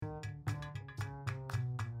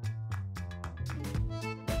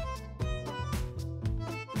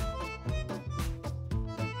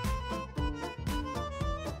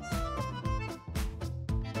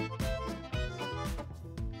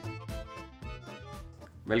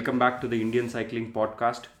Welcome back to the Indian Cycling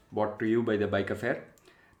Podcast, brought to you by the Bike Affair.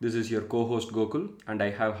 This is your co-host Gokul, and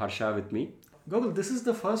I have Harsha with me. Gokul, this is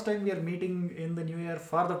the first time we are meeting in the new year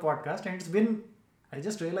for the podcast, and it's been, I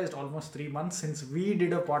just realized, almost 3 months since we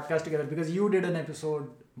did a podcast together because you did an episode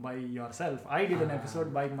by yourself, I did an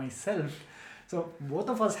episode by myself. So both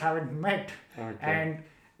of us haven't met, and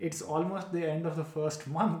it's almost the end of the first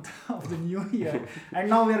month of the new year, and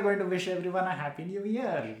now we are going to wish everyone a happy new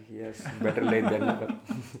year. Yes, better late than never.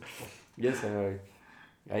 Yes,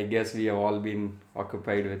 I guess we have all been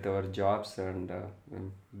occupied with our jobs, and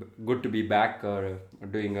good to be back or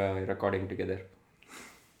doing a recording together.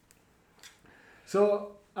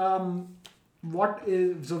 So,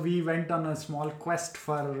 so we went on a small quest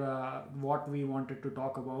for what we wanted to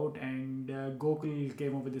talk about, and Gokul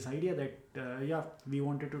came up with this idea that we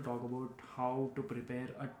wanted to talk about how to prepare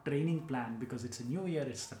a training plan because it's a new year,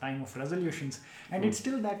 it's the time of resolutions, and it's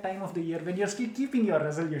still that time of the year when you're still keeping your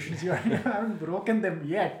resolutions. You haven't broken them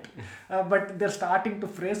yet, but they're starting to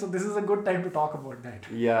fray. So this is a good time to talk about that.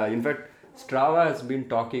 Yeah, in fact, Strava has been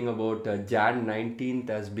talking about Jan 19th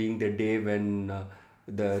as being the day when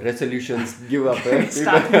the resolutions give up.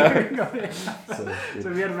 Starting giving away. So,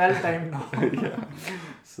 So we are well timed now. yeah.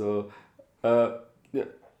 So, uh, yeah,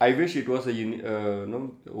 I wish it was a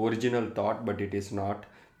original thought, but it is not.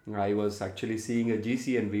 I was actually seeing a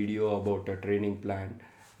GCN video about a training plan.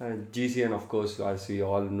 GCN, of course, as we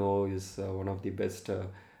all know, is one of the best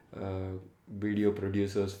video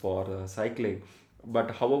producers for cycling.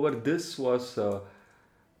 But however, this was a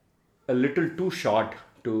little too short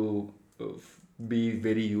to be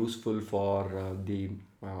very useful for the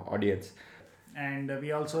audience. And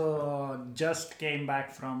we also just came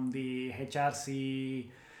back from the HRC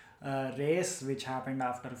race, which happened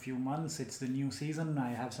after a few months. It's the new season. I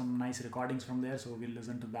have some nice recordings from there, so we'll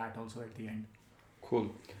listen to that also at the end.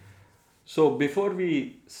 Cool. So before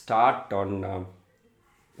we start on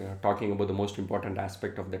talking about the most important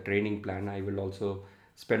aspect of the training plan, I will also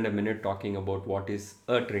spend a minute talking about what is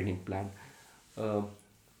a training plan. Uh,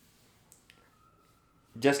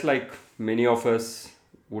 just like many of us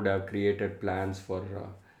would have created plans for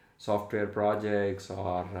software projects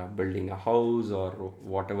or building a house or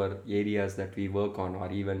whatever areas that we work on,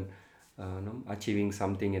 or even achieving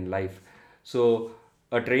something in life. So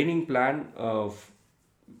a training plan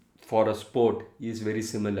for a sport is very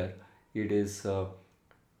similar. It is a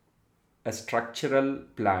structural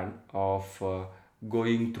plan of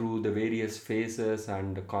going through the various phases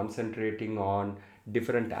and concentrating on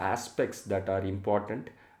different aspects that are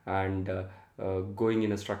important, and going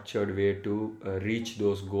in a structured way to reach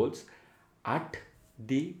those goals at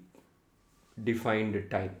the defined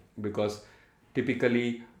time. Because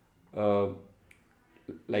typically, uh,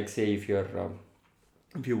 like say if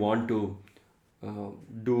you want to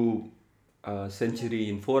do a century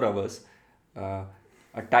in 4 hours, uh,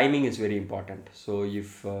 timing is very important. So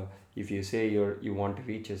if you say you want to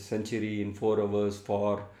reach a century in 4 hours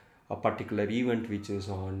for a particular event which is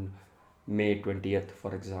on May 20th,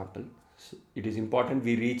 for example, so it is important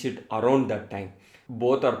we reach it around that time.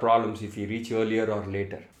 Both are problems if we reach earlier or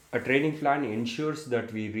later. A training plan ensures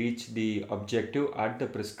that we reach the objective at the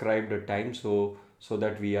prescribed time, so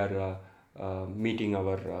that we are meeting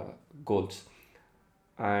our goals.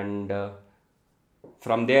 And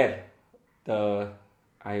from there, the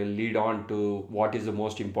I will lead on to what is the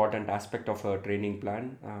most important aspect of a training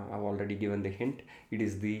plan. I've already given the hint. It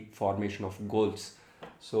is the formation of goals.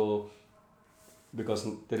 So, because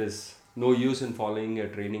there is no use in following a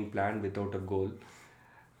training plan without a goal.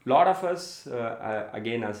 Lot of us,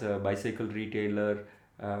 again, as a bicycle retailer,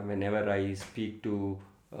 whenever I speak to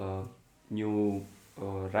new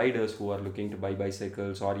riders who are looking to buy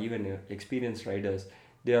bicycles, or even experienced riders,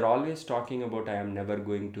 they are always talking about I am never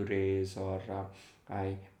going to race, or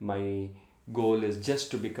my goal is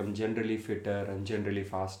just to become generally fitter and generally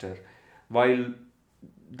faster. While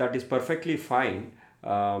that is perfectly fine,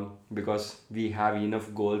 because we have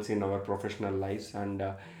enough goals in our professional lives, and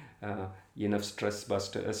enough stress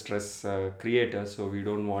creators, so we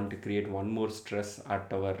don't want to create one more stress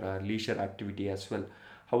at our leisure activity as well.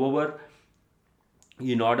 However,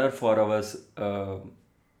 in order for us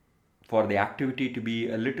for the activity to be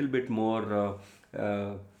a little bit more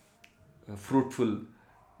fruitful,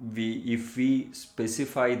 we if we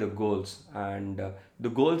specify the goals, and the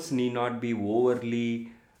goals need not be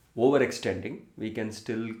overly overextending. We can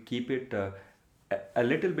still keep it a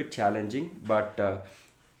little bit challenging, but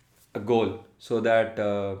a goal, so that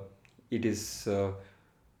it is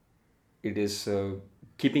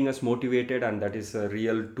keeping us motivated, and that is a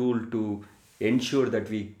real tool to ensure that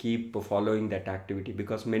we keep following that activity,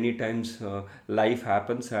 because many times life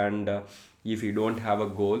happens, and if you don't have a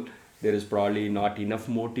goal, there is probably not enough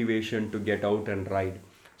motivation to get out and ride.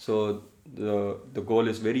 So the goal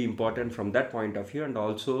is very important from that point of view. And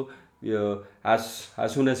also, as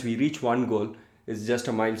soon as we reach one goal, it's just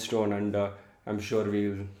a milestone, and I'm sure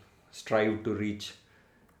we'll strive to reach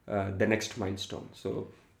the next milestone. So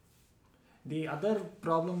The other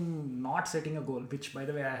problem not setting a goal, which by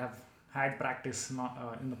the way I have had practice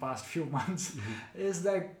not, in the past few months, is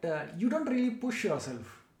that you don't really push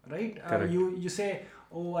yourself, right? correct. You say,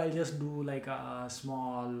 oh, I'll just do like a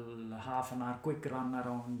small half an hour quick run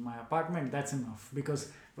around my apartment. That's enough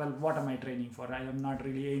because, well, what am I training for? I am not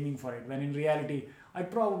really aiming for it. When in reality, I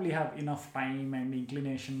probably have enough time and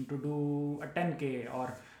inclination to do a 10K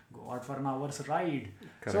or go out for an hour's ride.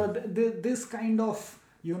 So Correct. this kind of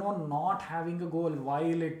not having a goal,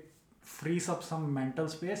 while it frees up some mental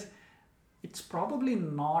space, it's probably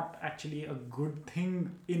not actually a good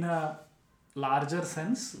thing in a larger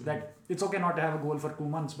sense. That it's okay not to have a goal for 2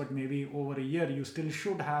 months, but maybe over a year you still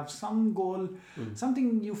should have some goal,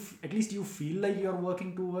 something at least you feel like you're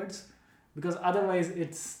working towards, because otherwise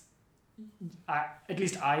at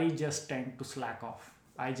least I just tend to slack off.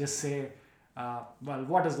 I just say, well,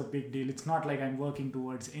 what is the big deal? It's not like I'm working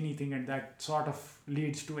towards anything, and that sort of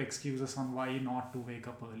leads to excuses on why not to wake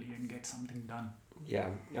up early and get something done. Yeah,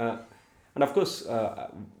 and of course,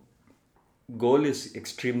 goal is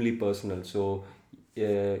extremely personal. So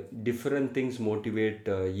different things motivate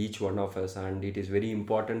each one of us, and it is very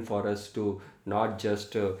important for us to not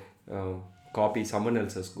just uh, copy someone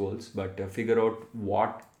else's goals, but figure out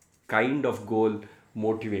what kind of goal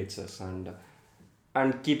motivates us,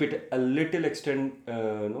 and keep it a little extent,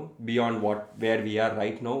 beyond what where we are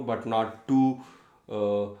right now, but not too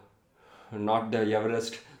uh, not the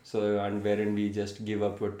Everest, so, and wherein we just give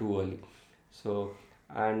up too early. So,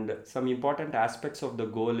 and some important aspects of the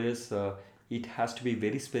goal is, it has to be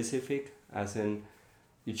very specific, as in,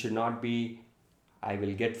 it should not be I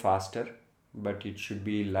will get faster, but it should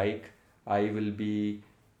be like I will be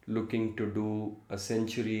looking to do a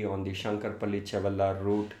century on the Shankarpalli Chevallar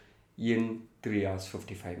route in 3 hours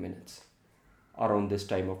 55 minutes around this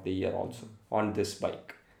time of the year, also on this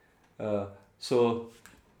bike. So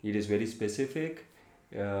it is very specific.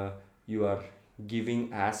 You are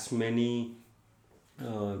giving as many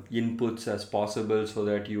inputs as possible, so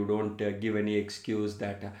that you don't give any excuse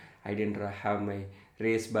that I didn't have my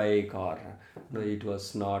race bike, or no, uh, it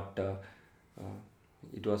was not the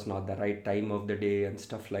right time of the day and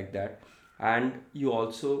stuff like that. And you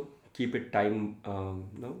also keep it time,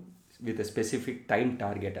 with a specific time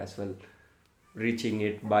target as well, reaching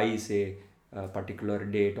it by, say, a particular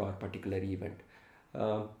date or particular event.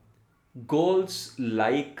 uh, Goals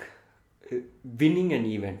like winning an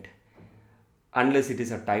event, unless it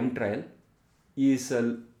is a time trial, is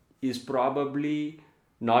is probably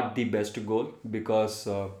not the best goal, because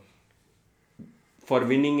for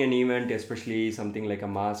winning an event, especially something like a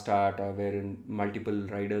mass start, or wherein multiple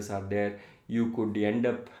riders are there, you could end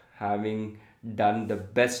up having done the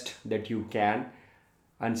best that you can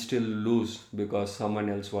and still lose because someone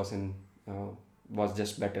else was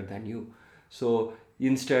just better than you. So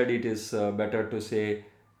instead, it is better to say,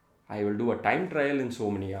 I will do a time trial in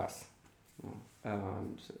so many hours,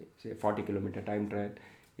 say 40-kilometer time trial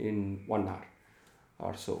in 1 hour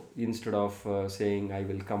or so, instead of saying I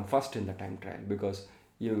will come first in the time trial, because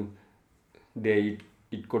you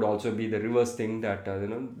it could also be the reverse thing, that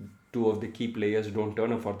two of the key players don't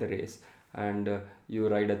turn up for the race, and you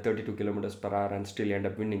ride at 32 kilometers per hour and still end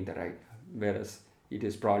up winning the ride, whereas it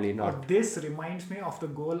is probably not. This reminds me of the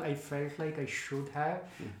goal I felt like I should have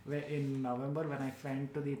in November when I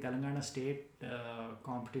went to the Telangana state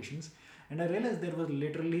competitions, and I realized there were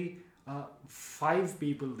literally 5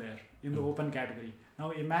 people there in the open category.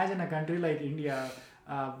 Now imagine a country like India,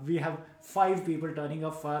 we have 5 people turning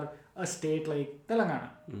up for a state like Telangana.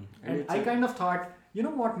 And I kind of thought, you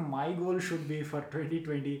know what my goal should be for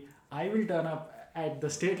 2020? I will turn up at the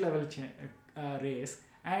state level race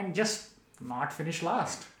and just not finish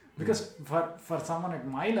last. Because for someone at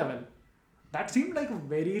my level, that seemed like a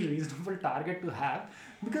very reasonable target to have.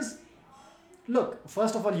 Because look,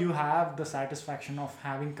 first of all, you have the satisfaction of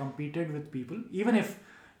having competed with people, even if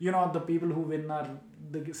the people who win are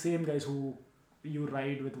the same guys who you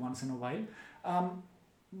ride with once in a while.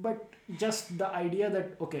 But just the idea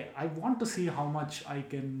that, okay, I want to see how much I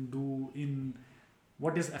can do in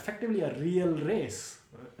what is effectively a real race,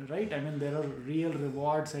 right? I mean, there are real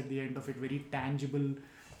rewards at the end of it, very tangible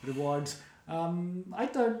rewards. I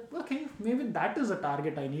thought, okay, maybe that is a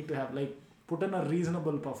target I need to have, like put in a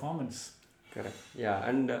reasonable performance. Correct. Yeah,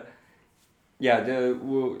 and Yeah,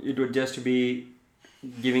 it would just be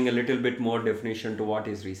giving a little bit more definition to what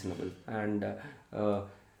is reasonable. And uh,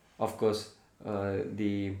 of course,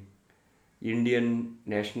 the Indian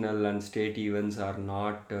national and state events are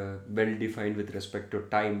not well defined with respect to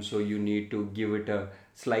time, so you need to give it a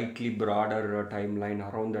slightly broader timeline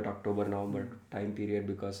around that October November time period,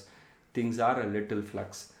 because things are a little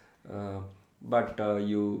flux. But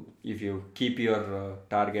you, if you keep your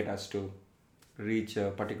target as to reach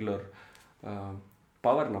a particular uh,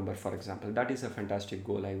 power number, for example, that is a fantastic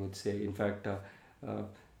goal, I would say. In fact, uh,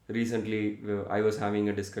 recently I was having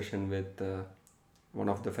a discussion with one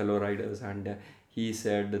of the fellow riders, and he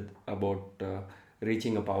said about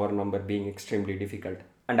reaching a power number being extremely difficult,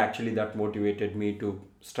 and actually that motivated me to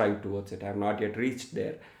strive towards it. I have not yet reached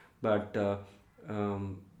there, but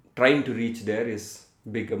um, trying to reach there is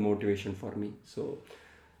big motivation for me. So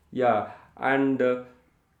yeah. And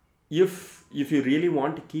if you really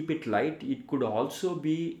want to keep it light, it could also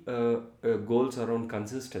be goals around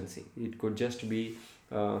consistency. It could just be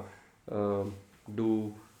uh, uh,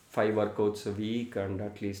 do 5 workouts a week and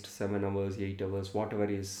at least 7 hours, 8 hours, whatever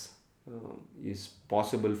is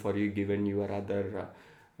possible for you given your other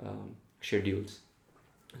schedules.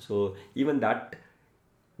 So even that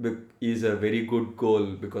is a very good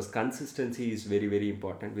goal, because consistency is very very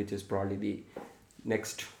important, which is probably the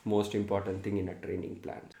next most important thing in a training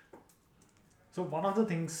plan. So one of the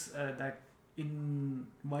things that in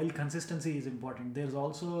while consistency is important, there's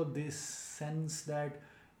also this sense that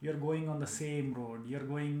you're going on the same road. You're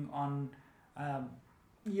going on, um,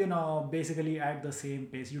 basically at the same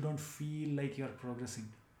pace. You don't feel like you're progressing.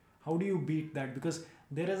 How do you beat that? Because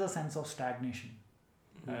there is a sense of stagnation.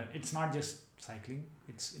 It's not just cycling.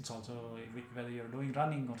 It's also whether you're doing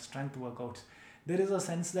running or strength workouts. There is a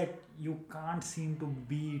sense that you can't seem to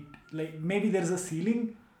beat. Like maybe there is a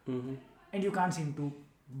ceiling, Mhm. and you can't seem to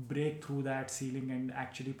break through that ceiling and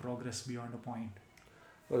actually progress beyond a point.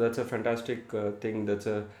 Oh, that's a fantastic thing. That's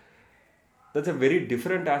a very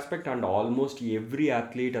different aspect, and almost every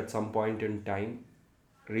athlete at some point in time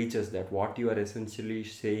reaches that. What you are essentially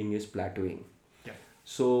saying is plateauing. Yeah.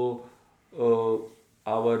 So, uh,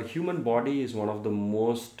 our human body is one of the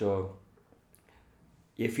most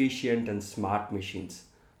efficient and smart machines.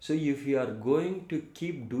 So, if you are going to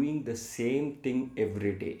keep doing the same thing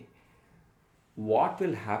every day, what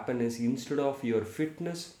will happen is, instead of your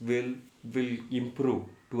fitness will improve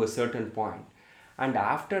to a certain point, and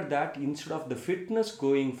after that, instead of the fitness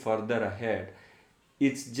going further ahead,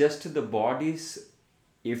 it's just the body's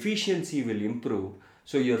efficiency will improve,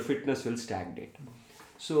 so your fitness will stagnate.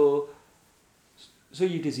 So so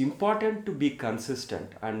it is important to be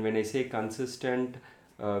consistent, and when I say consistent,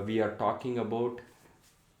 we are talking about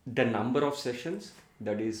the number of sessions.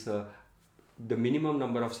 That is, the minimum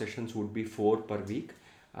number of sessions would be 4 per week,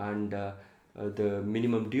 and the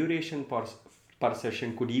minimum duration per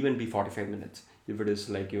session could even be 45 minutes. If it is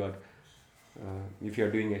like if you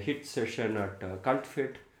are doing a hit session at cult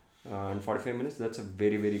fit, and 45 minutes, that's a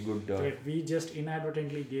very very good Wait, we just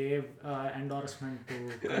inadvertently gave endorsement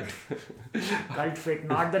to Cult Fit.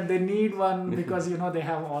 Not that they need one, because they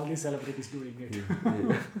have all these celebrities doing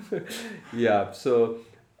it. yeah. So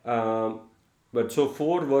but so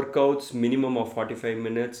 4 workouts, minimum of 45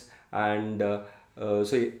 minutes, and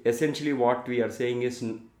so essentially what we are saying is,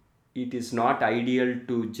 it is not ideal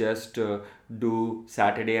to just do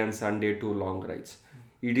Saturday and Sunday 2 long rides.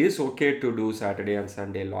 It is okay to do Saturday and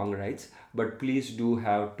Sunday long rides, but please do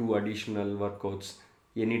have 2 additional workouts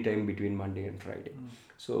anytime between Monday and Friday.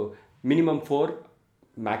 So minimum 4,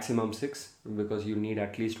 maximum 6, because you need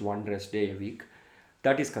at least one rest day a week.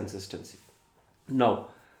 That is consistency. Now,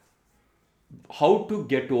 how to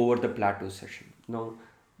get over the plateau session? Now,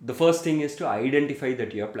 the first thing is to identify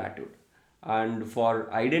that you are plateaued, and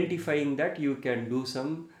for identifying that, you can do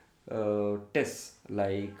some tests,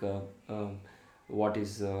 like what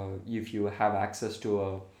is if you have access to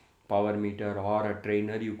a power meter or a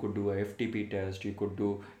trainer, you could do a FTP test. You could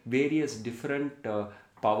do various different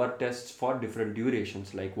power tests for different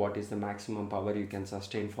durations, like what is the maximum power you can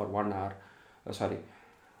sustain for 1 hour. Sorry,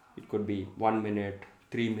 it could be 1 minute,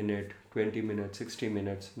 3 minute, 20 minutes, 60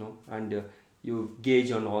 minutes, no? And you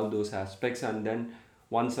gauge on all those aspects, and then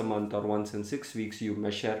once a month or once in 6 weeks you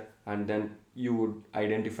measure, and then you would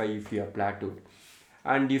identify if you are plateaued.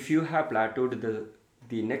 And if you have plateaued,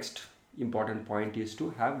 the next important point is to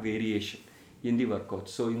have variation in the workout.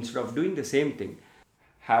 So instead of doing the same thing,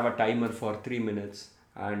 have a timer for 3 minutes,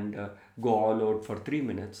 and go all out for 3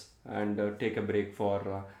 minutes, and take a break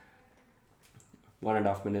for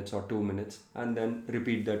 1.5 minutes or 2 minutes, and then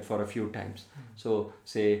repeat that for a few times. So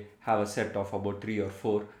say have a set of about 3 or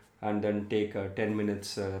 4 and then take a 10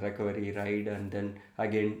 minutes recovery ride, and then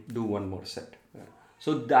again do one more set.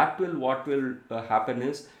 So that will, what will happen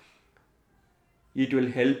is, it will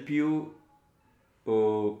help you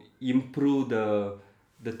improve the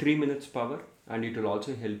 3 minutes power, and it will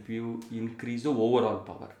also help you increase the overall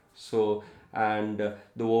power. So, and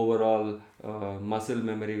the overall muscle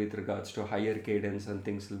memory with regards to higher cadence and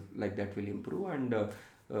things like that will improve. And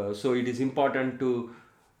so it is important to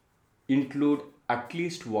include at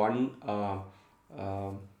least one uh,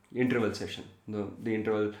 interval session. The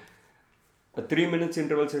interval, a 3 minutes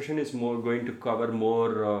interval session is more going to cover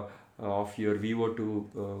more of your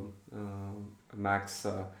VO2 max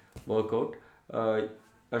workout.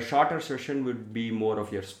 A shorter session would be more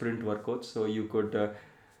of your sprint workouts. So you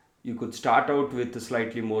could start out with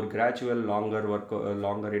slightly more gradual,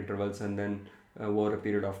 longer intervals, and then over a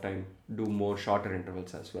period of time do more shorter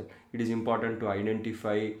intervals as well. It is important to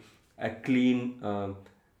identify a clean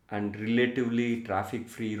and relatively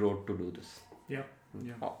traffic-free road to do this. Yeah.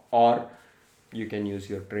 Yeah. Or you can use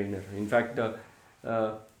your trainer. In fact,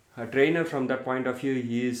 a trainer from that point of view,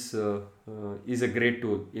 he is a great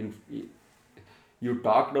tool. You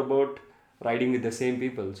talked about riding with the same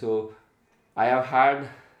people. So I have had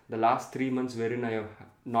the last 3 months wherein I have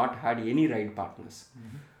not had any ride partners.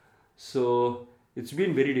 So it's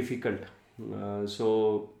been very difficult.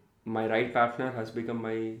 So my ride partner has become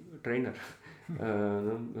my trainer.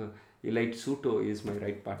 Elite Suto is my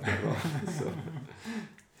ride partner. So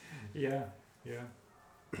Yeah. Yeah.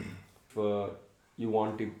 if you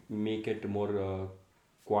want to make it more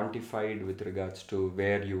quantified with regards to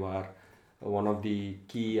where you are, one of the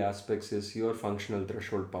key aspects is your functional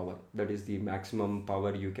threshold power. That is the maximum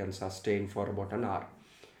power you can sustain for about an hour.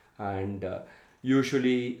 And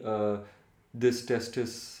usually this test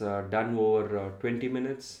is done over 20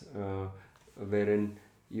 minutes, wherein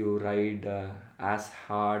you ride as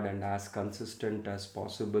hard and as consistent as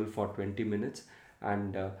possible for 20 minutes,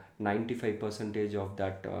 and 95% of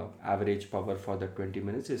that average power for the 20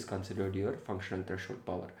 minutes is considered your functional threshold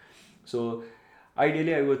power. So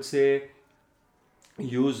ideally I would say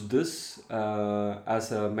use this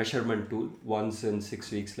as a measurement tool once in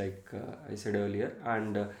 6 weeks, like I said earlier,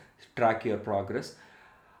 and track your progress.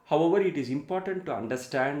 However, it is important to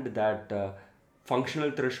understand that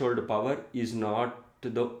functional threshold power is not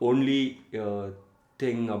the only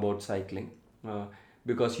thing about cycling,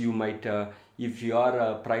 because you might, if you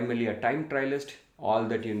are primarily a time trialist, all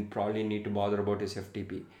that you probably need to bother about is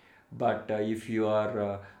FTP. But if you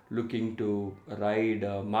are looking to ride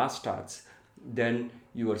mass starts, then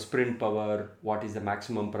your sprint power, what is the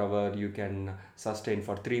maximum power you can sustain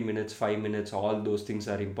for 3 minutes, 5 minutes, all those things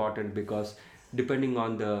are important, because depending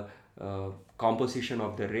on the composition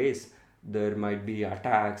of the race, there might be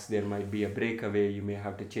attacks, there might be a breakaway, you may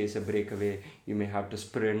have to chase a breakaway, you may have to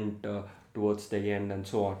sprint towards the end, and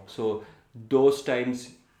so on. So those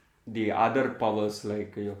times, the other powers,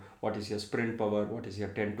 like what is your sprint power, what is your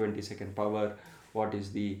 10-20 second power, what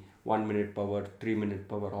is the 1 minute power, 3 minute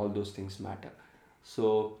power, all those things matter.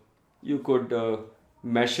 So you could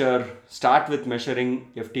start with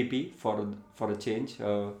measuring FTP for a change,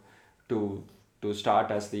 to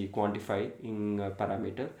start as the quantifying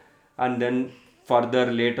parameter, and then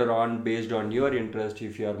further later on, based on your interest,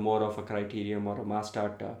 if you are more of a criterium or a mass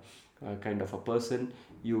start kind of a person,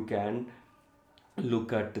 you can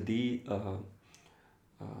look at the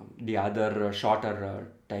other shorter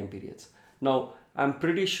time periods. Now, I'm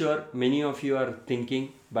pretty sure many of you are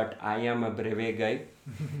thinking, but I am a breve guy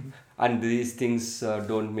and these things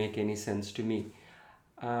don't make any sense to me.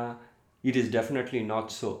 It is definitely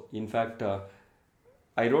not so. In fact,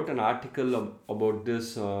 I wrote an article about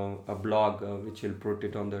this, a blog, which will put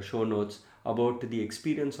it on the show notes, about the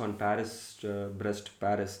experience on Brest,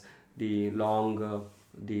 Paris, the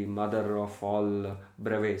mother of all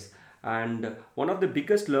brevets. And one of the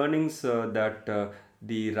biggest learnings that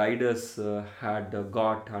the riders had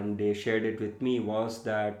got, and they shared it with me, was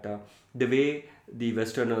that the way the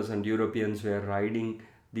Westerners and Europeans were riding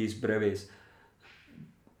these brevets,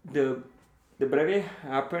 the the brevet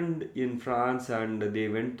happened in France, and they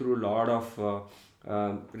went through a lot of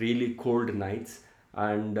really cold nights,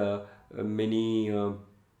 and many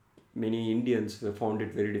Indians found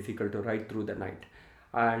it very difficult to ride through the night.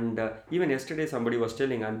 And even yesterday somebody was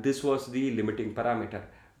telling, and this was the limiting parameter.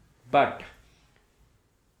 But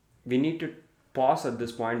we need to pause at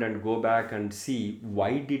this point and go back and see,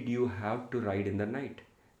 why did you have to ride in the night?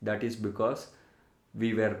 That is because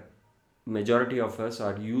majority of us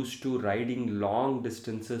are used to riding long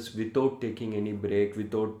distances without taking any break,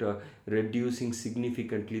 without reducing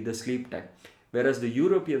significantly the sleep time. Whereas the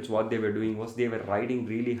Europeans, what they were doing was they were riding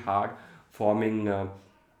really hard, forming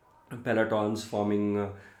pelotons, forming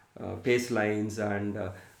pace lines, and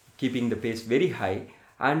keeping the pace very high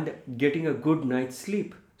and getting a good night's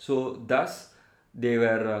sleep. So thus they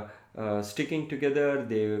were sticking together.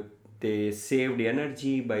 They saved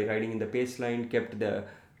energy by riding in the pace line, kept the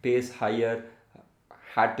pace higher,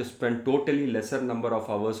 had to spend totally lesser number of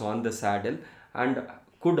hours on the saddle, and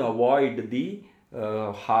could avoid the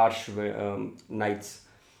harsh nights.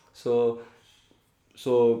 So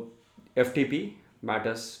FTP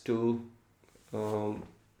matters to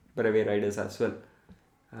brevet riders as well,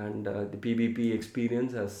 and the PBP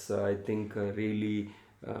experience has I think really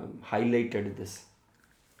highlighted this.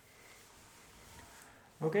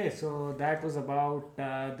 Okay, so that was about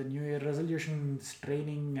the New Year resolutions,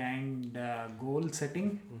 training, and goal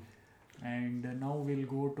setting. And now we'll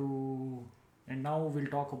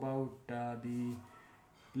talk about the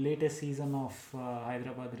latest season of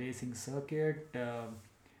Hyderabad racing circuit.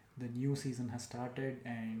 The new season has started,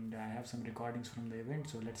 and I have some recordings from the event.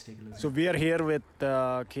 So let's take a listen. So we are here with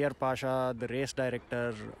Kier Pasha, the race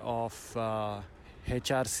director of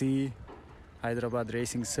HRC Hyderabad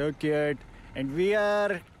racing circuit, and we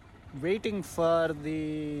are waiting for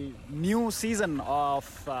the new season of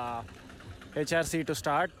HRC to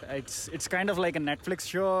start. It's kind of like a Netflix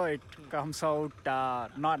show. It comes out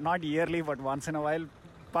not yearly, but once in a while.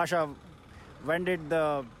 Pasha, when did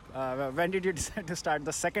you decide to start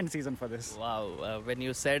the second season for this? Wow, when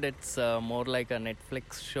you said it's more like a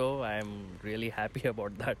Netflix show, I'm really happy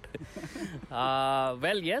about that.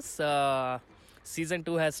 Well, yes, season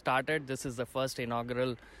 2 has started. This is the first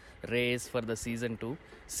inaugural race for the season 2.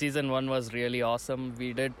 Season 1 was really awesome.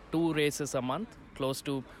 We did 2 races a month, close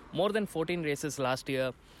to more than 14 races last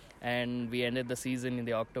year, and we ended the season in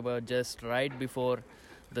the October, just right before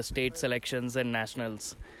the state selections and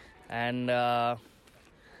nationals. And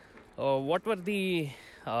what were the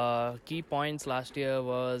key points last year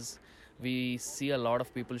was we see a lot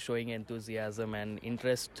of people showing enthusiasm and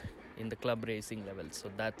interest in the club racing level.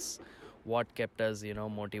 So that's what kept us,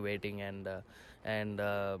 motivating. And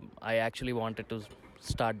I actually wanted to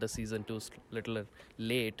start the season 2 little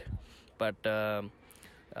late, but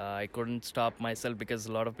I couldn't stop myself because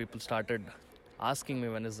a lot of people started asking me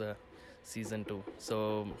when is the season 2.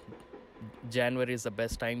 So January is the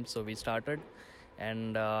best time, so we started,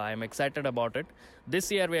 and I'm excited about it.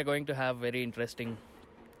 This year we are going to have very interesting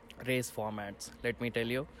race formats, let me tell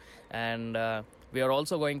you, and we are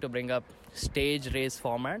also going to bring up stage race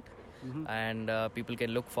format, and people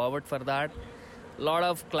can look forward for that. A lot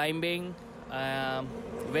of climbing,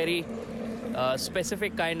 very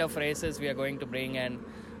specific kind of races we are going to bring, and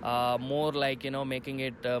more like making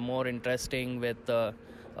it more interesting with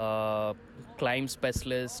climb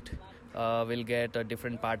specialist. We'll get a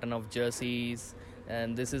different pattern of jerseys,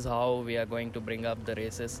 and this is how we are going to bring up the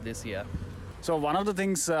races this year. So one of the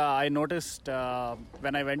things I noticed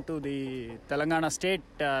when I went to the Telangana state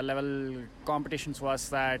level competitions was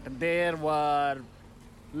that there were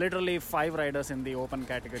literally 5 riders in the open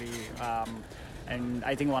category, and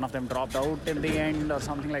I think one of them dropped out in the end or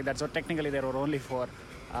something like that. So technically there were only 4,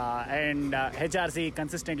 and HRC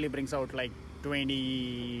consistently brings out like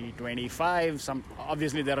 20, 25.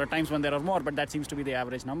 Obviously there are times when there are more, but that seems to be the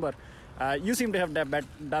average number. You seem to have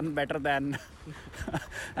done better than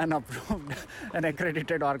an approved and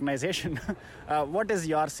accredited organization. What is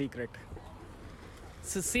your secret?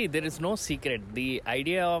 So see, there is no secret. The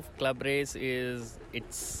idea of club race is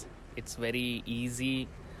it's very easy.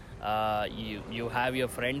 You have your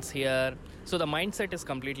friends here, so the mindset is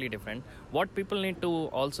completely different. What people need to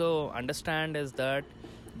also understand is that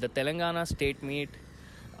the Telangana state meet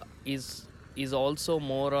is also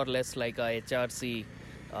more or less like a HRC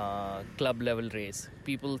club level race.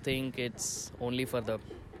 People think it's only for the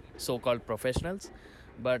so-called professionals,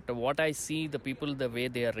 but what I see, the people, the way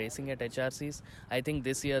they are racing at HRCs, I think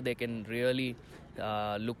this year they can really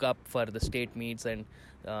look up for the state meets and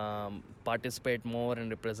participate more and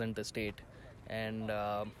represent the state, and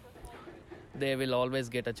they will always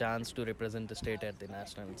get a chance to represent the state at the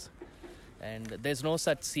nationals. And there's no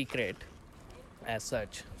such secret as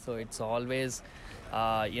such, so it's always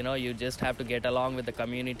you just have to get along with the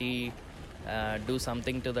community, do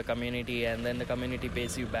something to the community, and then the community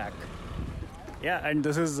pays you back. Yeah, and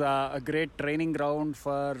this is a great training ground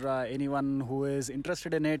for anyone who is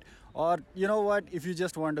interested in it, or if you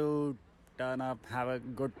just want to turn up, have a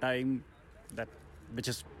good time, which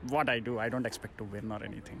is what I do. I don't expect to win or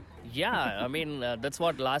anything. Yeah, I mean that's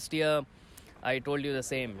what last year I told you the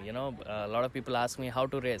same. A lot of people ask me how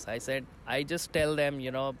to race. I said, I just tell them,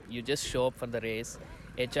 you just show up for the race.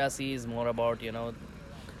 HRC is more about,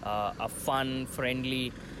 a fun,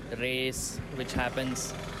 friendly race which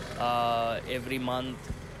happens every month.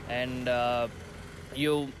 and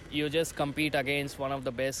you just compete against one of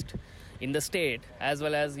the best in the state, as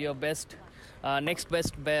well as your best next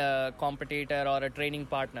best competitor or a training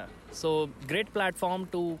partner. So great platform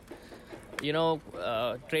to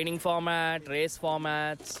training format, race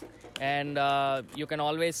formats, and you can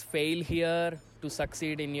always fail here to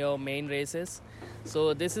succeed in your main races.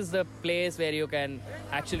 So this is the place where you can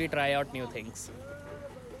actually try out new things.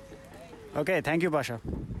 Okay, thank you, Pasha.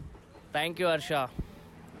 Thank you, Arsha.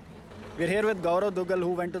 We're here with Gaurav Dugal, who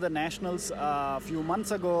went to the Nationals a few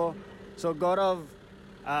months ago. So, Gaurav,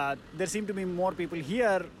 there seem to be more people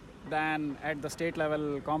here than at the state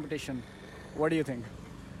level competition. What do you think?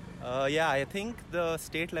 Yeah, I think the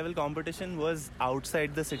state level competition was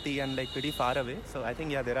outside the city and like pretty far away. So I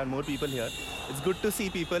think, yeah, there are more people here. It's good to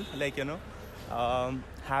see people like,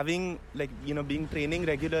 having like, being training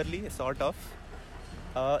regularly, sort of.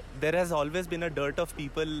 There has always been a dearth of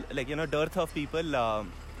people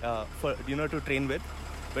for, to train with.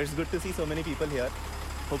 But it's good to see so many people here.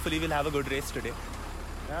 Hopefully we'll have a good race today.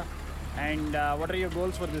 Yeah. And what are your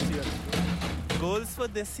goals for this year? Goals for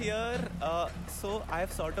this year, so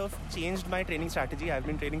I've sort of changed my training strategy. I've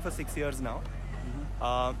been training for 6 years now.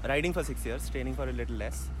 Riding for 6 years, training for a little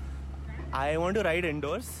less. I want to ride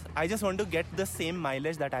indoors. I just want to get the same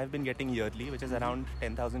mileage that I've been getting yearly, which is around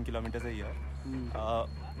 10,000 kilometers a year.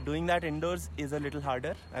 Doing that indoors is a little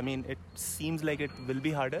harder. I mean, it seems like it will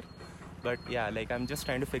be harder. But yeah, like I'm just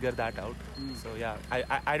trying to figure that out. So yeah,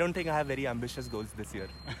 I don't think I have very ambitious goals this year.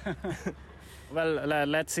 Well,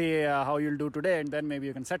 let's see how you'll do today, and then maybe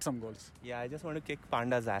you can set some goals. Yeah, I just want to kick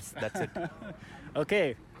Panda's ass. That's it.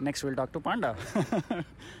 Okay, next we'll talk to Panda.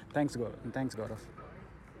 Thanks, Gaurav.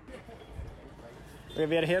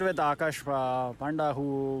 We are here with Akash Panda,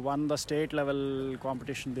 who won the state level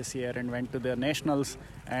competition this year and went to the nationals.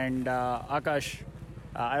 And Akash,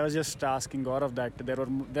 I was just asking Gaurav that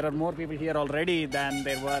there are more people here already than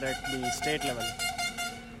there were at the state level.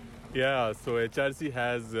 Yeah, so HRC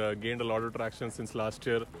has gained a lot of traction since last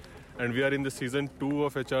year, and we are in the season 2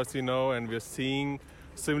 of HRC now, and we are seeing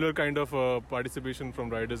similar kind of participation from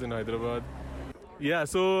riders in Hyderabad. Yeah,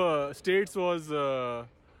 so States was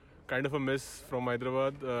kind of a miss from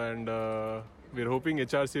Hyderabad, and we're hoping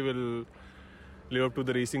HRC will live up to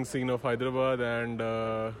the racing scene of Hyderabad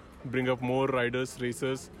and bring up more riders,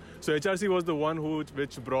 racers. So HRC was the one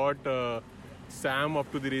which brought Sam up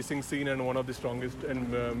to the racing scene and one of the strongest, and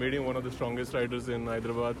made him one of the strongest riders in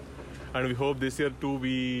Hyderabad. And we hope this year too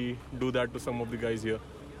we do that to some of the guys here.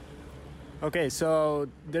 Okay, so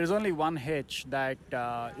there's only one hitch that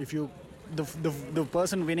if you the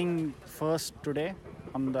person winning first today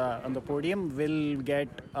on the podium will get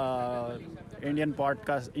Indian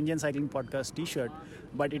Cycling Podcast T-shirt,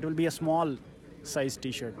 but it will be a small size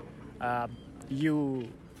T-shirt. You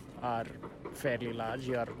are fairly large.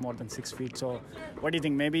 You are more than 6 feet. So, what do you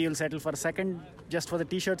think? Maybe you'll settle for second just for the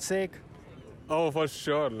T-shirt's sake? Oh, for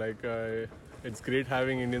sure. Like it's great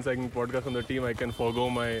having Indian Cycling Podcast on the team. I can forgo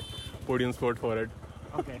my podium spot for it.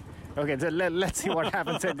 Okay. So let's see what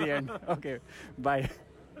happens at the end. Okay, bye.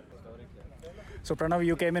 So Pranav,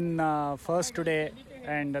 you came in first today,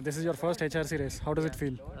 and this is your first HRC race. How does it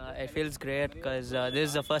feel? It feels great because this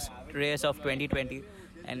is the first race of 2020,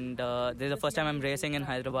 and this is the first time I'm racing in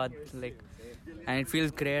Hyderabad. And it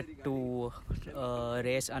feels great to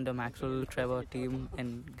race under Maxwell Trevor team,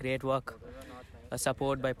 and great work,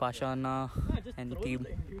 support by Pasha Anna and team.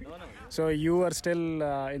 So you are still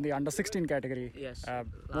in the under 16 category. Yes.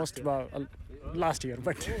 Last year,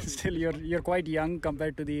 but still you're quite young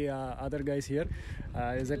compared to the other guys here.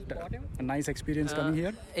 Is it a nice experience coming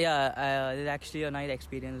here? Yeah, it's actually a nice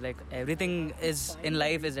experience. Like everything is in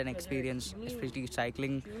life is an experience, especially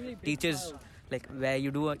cycling teaches. Like where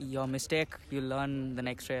you do your mistake, you learn the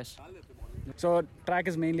next race. So track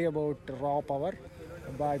is mainly about raw power,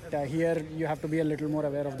 but here you have to be a little more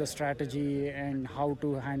aware of the strategy and how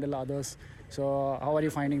to handle others. So how are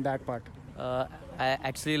you finding that part? I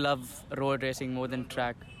actually love road racing more than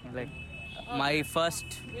track. Like my first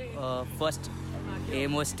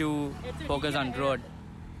aim was to focus on road,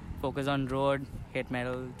 hit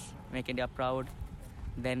medals, make India proud.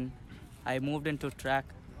 Then I moved into track.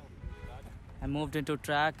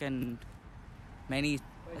 And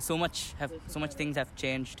so much things have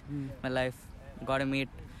changed my life. Got to meet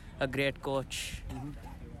a great coach,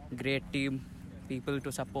 great team, people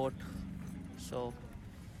to support. So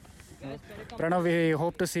Pranav, we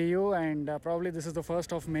hope to see you, and probably this is the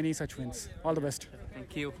first of many such wins. All the best.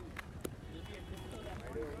 thank you.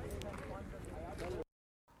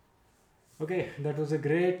 Okay, that was a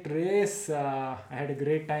great race. I had a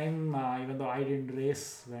great time, even though I didn't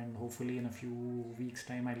race. And hopefully in a few weeks'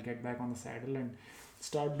 time I'll get back on the saddle and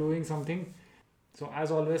start doing something. So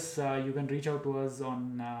as always, you can reach out to us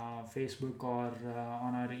on Facebook or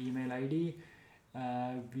on our email ID.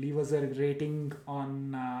 Leave us a rating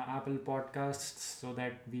on Apple Podcasts so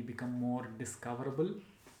that we become more discoverable.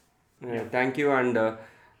 Thank you, and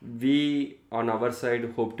we on our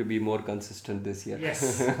side hope to be more consistent this year.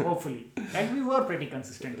 Yes, hopefully. And we were pretty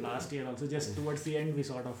consistent last year also. Just towards the end, we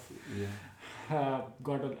sort of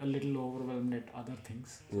got a little overwhelmed at other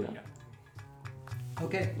things. So, Yeah.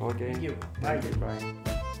 Okay. Okay. Thank you. Bye.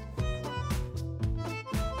 Bye.